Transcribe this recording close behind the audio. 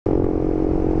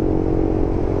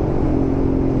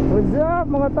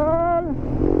mga tol?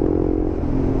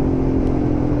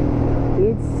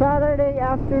 It's Saturday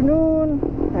afternoon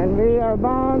and we are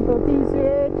bound to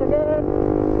TCH again.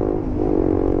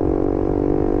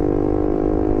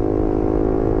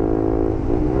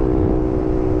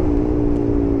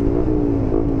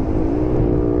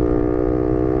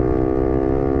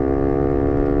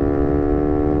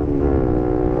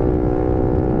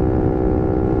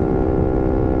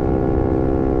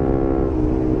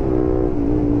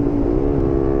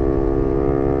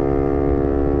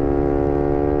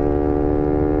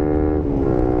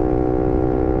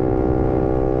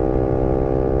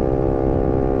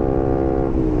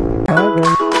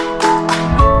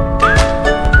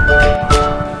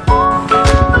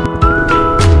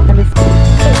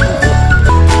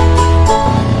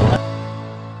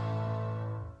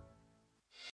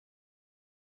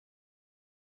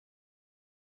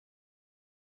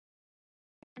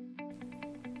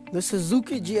 The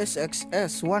Suzuki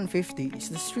GSX-S150 is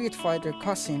the Street Fighter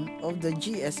cousin of the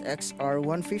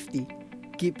GSX-R150.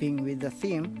 Keeping with the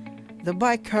theme, the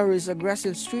bike carries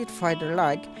aggressive Street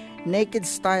Fighter-like naked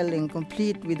styling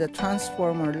complete with a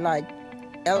transformer-like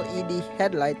LED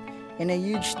headlight and a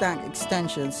huge tank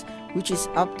extensions which is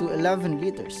up to 11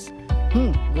 liters.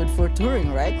 Good for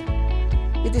touring, right?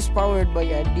 It is powered by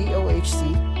a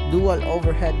DOHC dual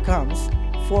overhead cams,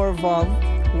 4-valve,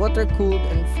 water-cooled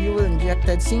and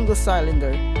fuel-injected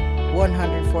single-cylinder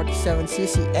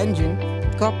 147cc engine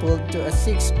coupled to a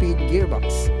 6-speed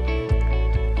gearbox.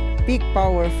 Peak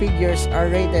power figures are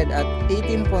rated at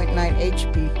 18.9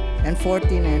 HP and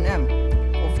 14 Nm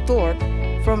of torque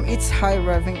from its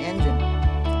high-revving engine.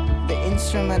 The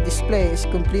instrument display is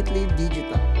completely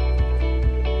digital.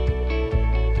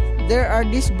 There are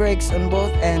disc brakes on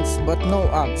both ends but no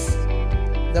ABS.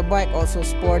 The bike also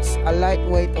sports a light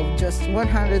weight of just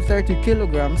 130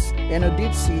 kilograms and a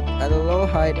deep seat at a low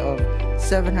height of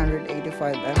 785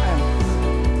 mm.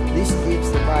 This gives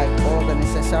the bike all the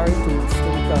necessary tools to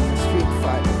become a street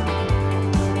fighter.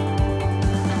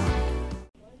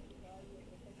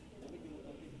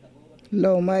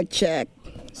 Low mic check.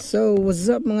 So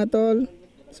what's up mga tol?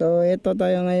 So ito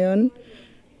tayo ngayon.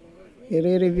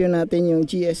 I-review natin yung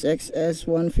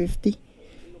GSX-S150.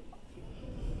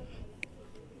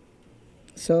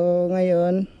 So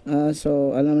ngayon,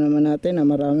 alam naman natin na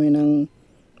marami nang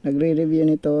nagre-review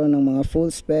nito ng mga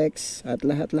full specs at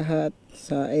lahat-lahat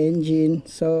sa engine.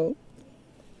 So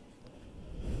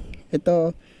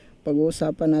ito,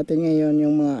 pag-uusapan natin ngayon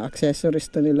yung mga accessories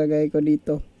na nilagay ko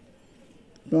dito.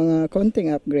 Mga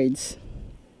konting upgrades.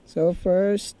 So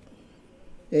first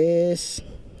is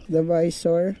the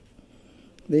visor.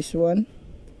 This one.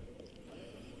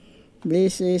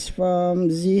 This is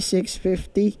from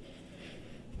Z650.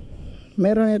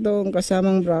 Meron itong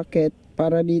kasamang bracket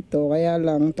para dito, kaya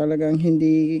lang talagang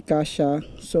hindi kasya.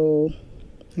 So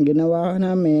ang ginawa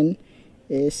namin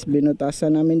is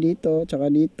binutasan namin dito tsaka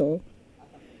dito.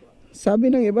 Sabi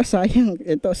ng iba sayang,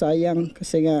 ito sayang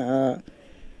kasi nga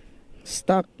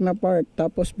stock na part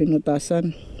tapos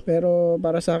binutasan. Pero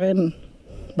para sa akin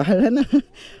bahala na.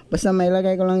 Basta may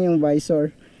lagay ko lang yung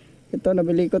visor. Ito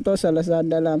nabili ko to sa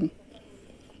Lazada lang.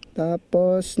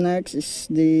 Tapos next is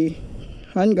the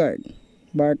handguard.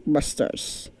 Bark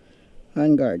Busters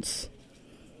handguards.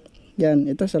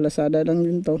 Yan, ito sa Lazada lang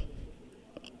din to.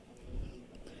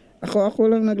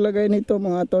 Ako lang naglagay nito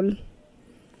mga tol.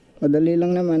 Madali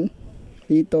lang naman.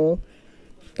 Dito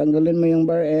tanggalin mo yung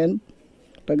bar end,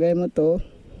 lagay mo to,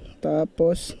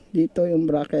 tapos dito yung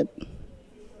bracket.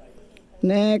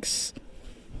 Next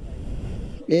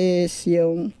is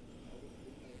yung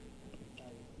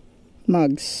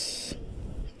mugs.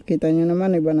 Kita nyo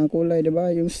naman, iba ng kulay,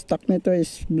 diba? Yung stock nito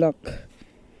is black.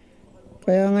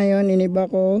 Kaya ngayon,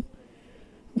 iniba ko.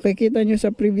 Makikita nyo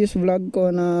sa previous vlog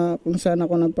ko na kung saan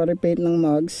ako nagpa-repaint ng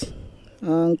mugs.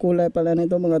 Ang kulay pala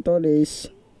nito mga tol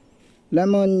is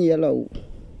lemon yellow.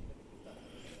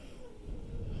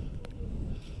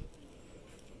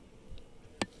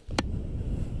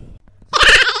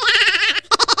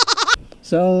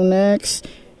 So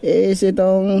next is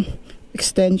itong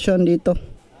extension dito.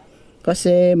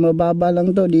 Kasi mababa lang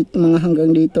to dito, mga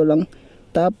hanggang dito lang.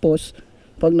 Tapos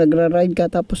pag nagra-ride ka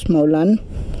tapos maulan,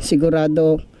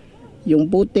 sigurado yung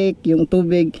putik, yung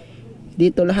tubig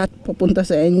dito lahat papunta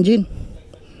sa engine.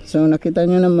 So nakita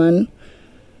nyo naman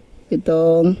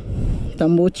itong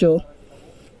tambucho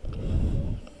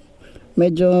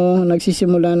medyo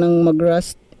nagsisimula ng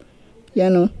mag-rust.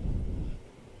 Yan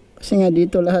kasi nga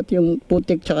dito lahat yung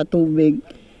putik tsaka tubig.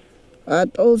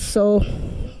 At also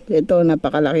ito,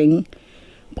 napakalaking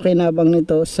pakinabang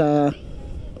nito sa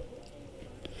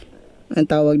ang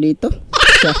tawag dito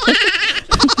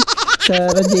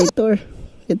sa radiator.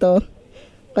 ito.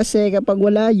 Kasi kapag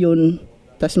wala yun,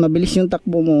 tas mabilis yung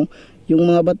takbo mo, yung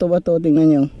mga bato-bato, tingnan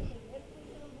nyo,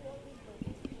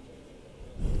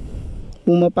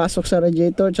 pumapasok sa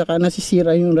radiator, tsaka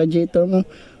nasisira yung radiator mo.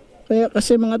 Kaya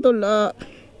kasi mga tol,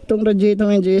 itong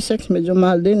radiator ng GSX medyo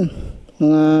mahal din,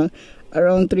 mga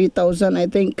around 3,000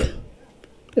 I think,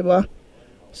 diba?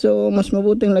 So mas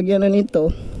mabuting lagyan na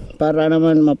nito para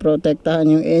naman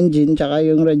maprotektahan yung engine tsaka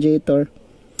yung radiator,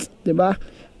 diba?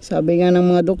 Sabi nga ng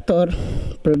mga doktor,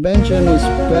 prevention is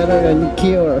better than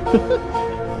cure.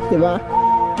 Diba?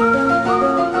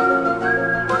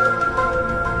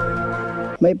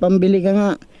 May pambili ka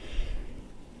nga,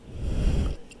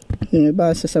 yung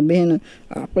iba sasabihin na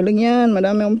ako lang yan,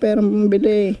 madami akong perang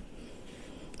pambili,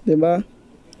 diba?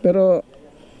 Pero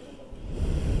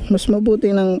mas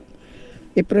mabuti nang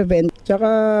i-prevent.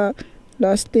 Tsaka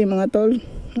lastly mga tol,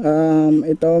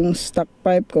 itong stock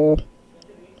pipe ko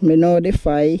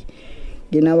minodify,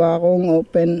 ginawa kong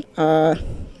open,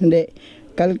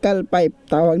 kalkal pipe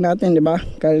tawag natin, diba?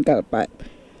 Kalkal pipe.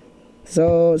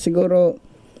 So siguro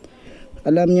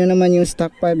alam nyo naman yung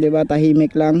stock pipe, diba?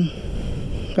 Tahimik lang.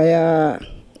 Kaya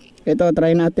ito,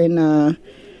 try natin na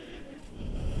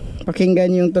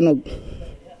pakinggan yung tunog.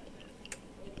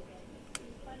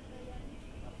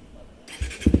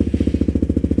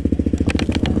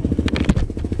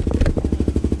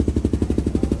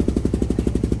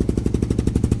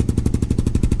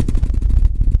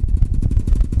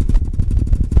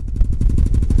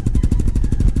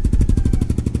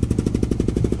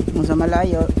 Kung sa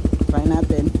malayo, try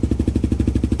natin.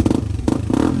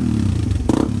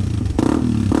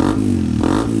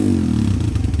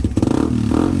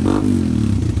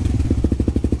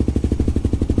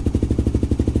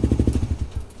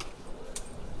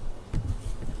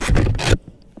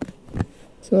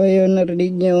 So ayun,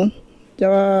 narinig nyo.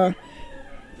 Tsaka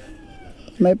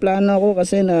may plano ako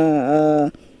kasi na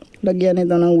lagyan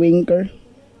ito ng winker.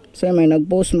 Kasi may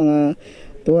nagpost mga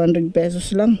 200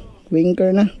 pesos lang,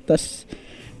 winker na, tas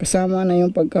kasama na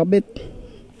yung pagkabit,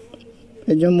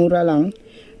 medyo mura lang.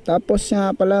 Tapos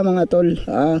nga pala mga tol,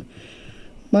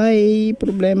 may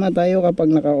problema tayo kapag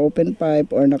naka open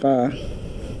pipe or naka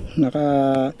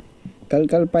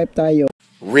kalkal pipe tayo.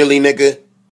 Really, nigga?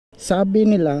 Sabi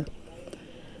nila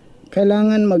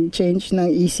kailangan mag-change ng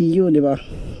ECU, di ba?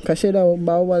 Kasi daw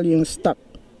bawal yung stock.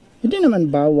 Hindi naman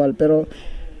bawal, pero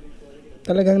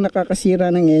talagang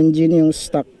nakakasira ng engine yung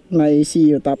stock na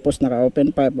ECU tapos naka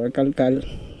open pipe or kalkal.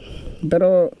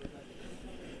 Pero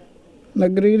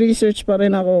nagre-research pa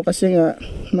rin ako kasi nga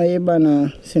may iba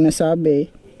na sinasabi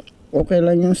okay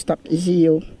lang yung stock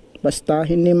ECU basta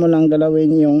hindi mo lang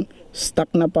galawin yung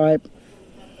stock na pipe,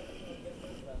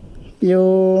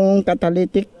 yung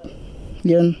catalytic,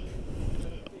 yun,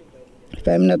 if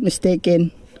I'm not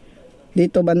mistaken,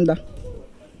 dito banda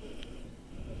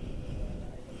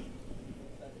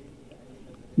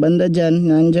dyan,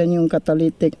 nandyan yung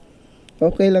catalytic,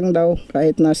 okay lang daw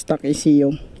kahit na stock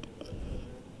ECU.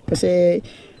 Kasi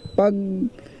pag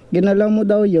ginalaw mo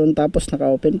daw yun tapos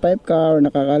naka open pipe ka or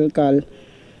nakakalkal,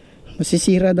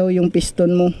 masisira daw yung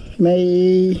piston mo. May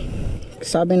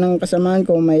sabi ng kasamaan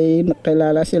ko, may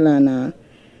nakilala sila na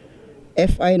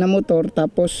FI na motor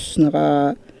tapos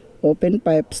naka open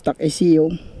pipe stock ECU,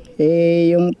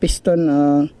 yung piston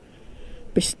na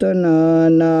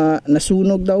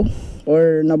nasunog daw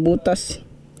or nabutas,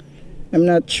 I'm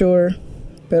not sure,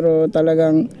 pero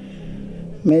talagang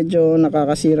medyo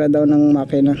nakakasira daw ng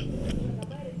makina.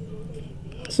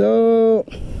 So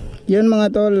yun mga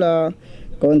tol,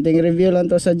 konting review lang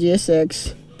to sa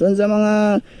GSX. Doon sa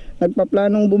mga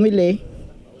nagpaplanong bumili,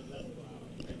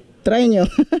 try nyo.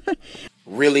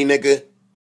 Really, nigga?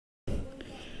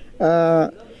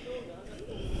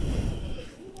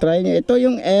 Try nyo. Ito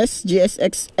yung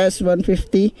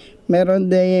GSX-S150. Meron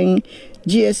ding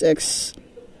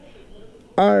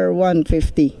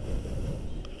GSX-R150.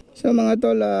 So mga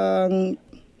tol,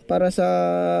 para sa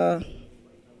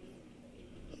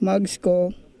mugs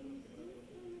ko,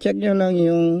 check nyo lang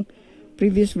yung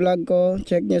previous vlog ko.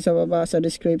 Check nyo sa baba sa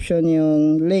description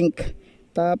yung link.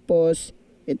 Tapos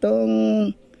itong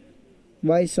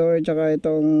visor tsaka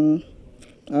itong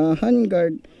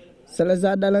handguard, sa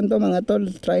Lazada lang to mga tol.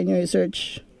 Try nyo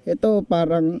i-search. Ito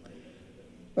parang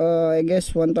I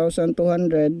guess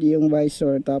 1,200 yung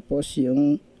visor, tapos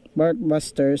yung bark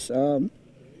busters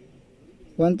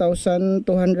 1,200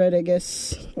 I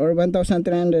guess, or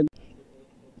 1,300.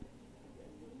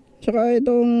 Tsaka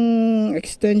itong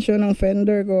extension ng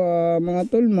fender ko, mga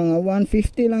tol, mga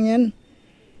 150 lang yan.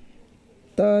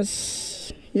 Tapos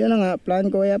yun na nga,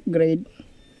 plan ko i-upgrade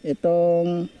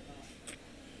itong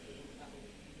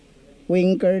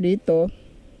winker dito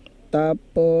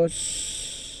Tapos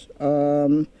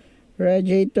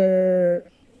radiator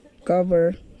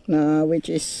cover, na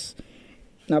which is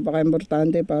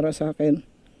napaka-importante para sa akin.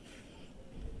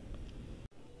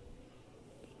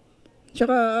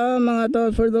 Tsaka mga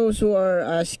tol, for those who are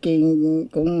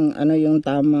asking kung ano yung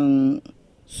tamang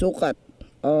sukat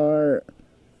or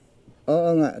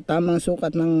tamang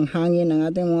sukat ng hangin ng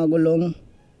ating mga gulong,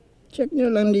 check nyo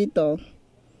lang dito.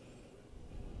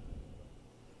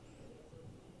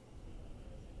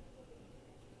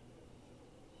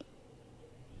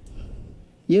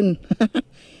 Yun.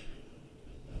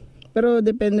 Pero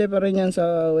depende pa rin yan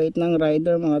sa weight ng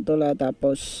rider mga tol.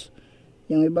 Tapos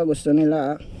yung iba gusto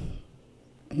nila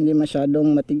hindi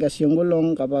masyadong matigas yung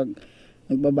gulong kapag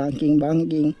nagbabanking.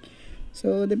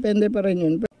 So depende pa rin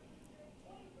yun.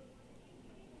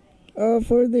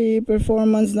 For the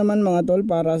performance naman mga tol,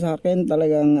 para sa akin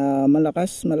talagang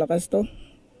malakas to.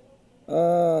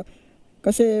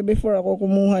 Kasi before ako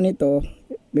kumuha nito,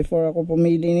 before ako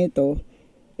pumili nito,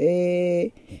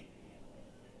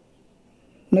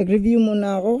 nag-review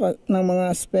muna ako ng mga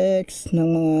specs, ng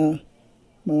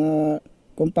mga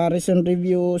comparison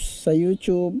reviews sa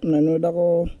YouTube, nanood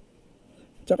ako.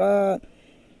 Tsaka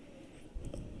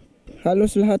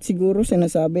halos lahat siguro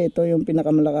sinasabi ito yung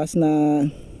pinakamalakas na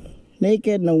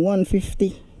naked na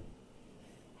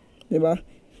 150. Diba?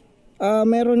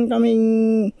 Meron kaming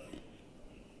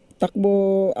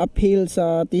takbo uphill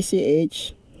sa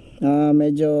TCH.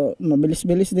 Medyo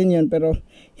mabilis-bilis din yun, pero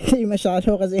hindi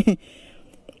masyado kasi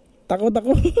takot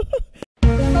ako.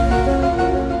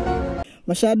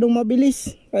 Masyadong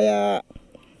mabilis. Kaya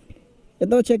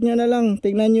ito, check nyo na lang,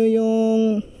 tingnan nyo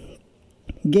yung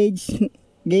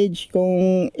gauge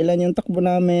kung ilan yung takbo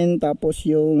namin, tapos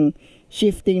yung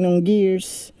shifting ng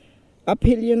gears.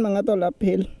 Uphill yun mga tol,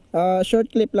 uphill.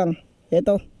 Short clip lang.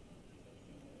 Ito.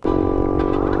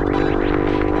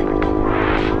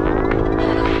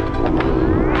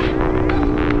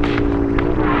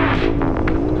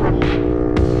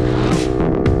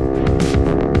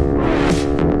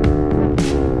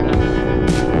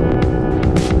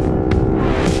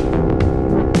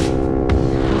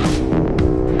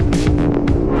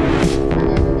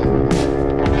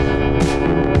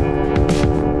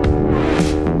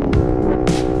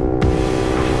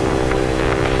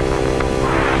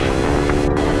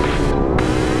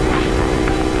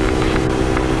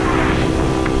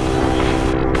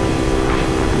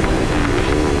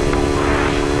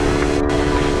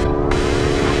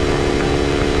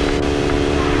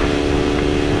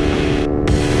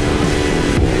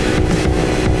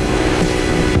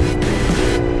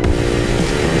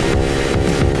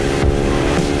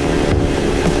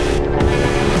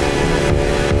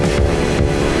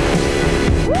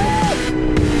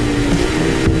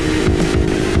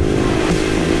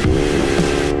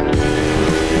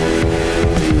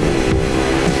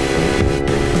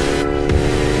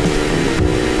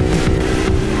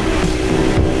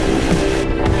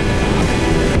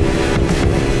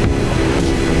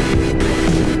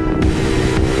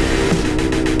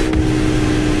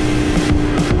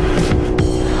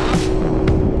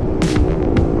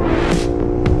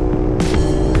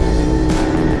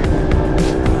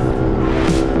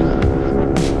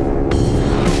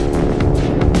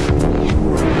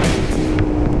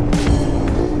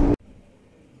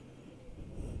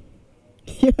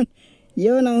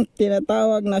 Yun ang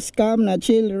tinatawag na scam na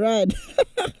chill ride.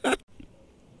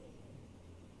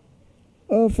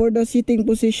 For the sitting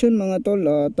position mga tol,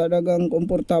 talagang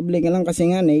komportable ka lang kasi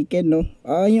nga naked, no.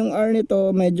 Yung R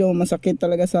nito medyo masakit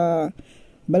talaga sa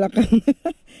balakang.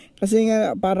 Kasi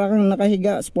nga para kang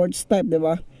nakahiga, sports type, 'di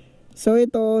ba? So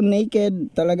ito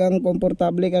naked, talagang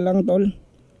komportable ka lang tol.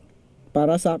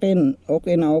 Para sa akin,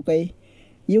 okay na okay.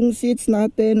 Yung seats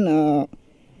natin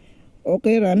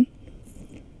okay ran.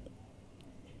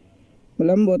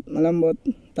 Malambot.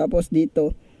 Tapos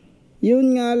dito,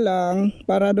 yun nga lang,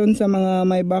 para doon sa mga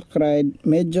may back ride,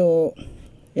 medyo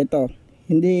ito,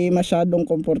 hindi masyadong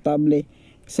komportable.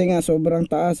 Kasi nga sobrang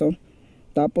taas, oh.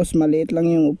 Tapos maliit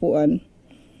lang yung upuan.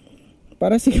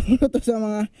 Para siguro to sa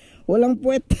mga walang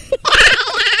puwet.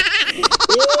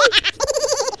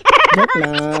 Joke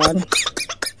lang.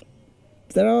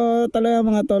 Pero talaga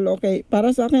mga tol, okay.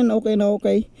 Para sa akin, okay na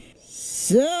okay.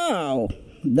 So,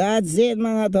 that's it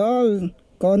mga tol.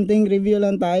 Konting review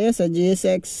lang tayo sa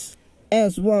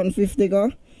GSX-S150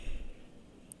 ko.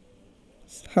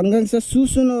 Hanggang sa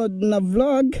susunod na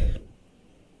vlog,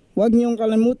 huwag niyong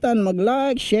kalimutan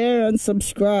mag-like, share, and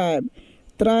subscribe.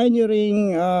 Try nyo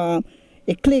ring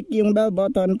i-click yung bell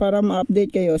button para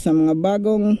ma-update kayo sa mga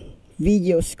bagong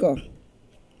videos ko.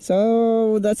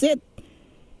 So, that's it.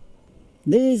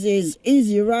 This is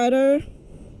EazyRider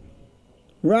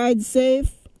Ride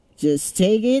safe, just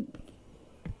take it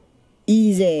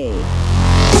easy.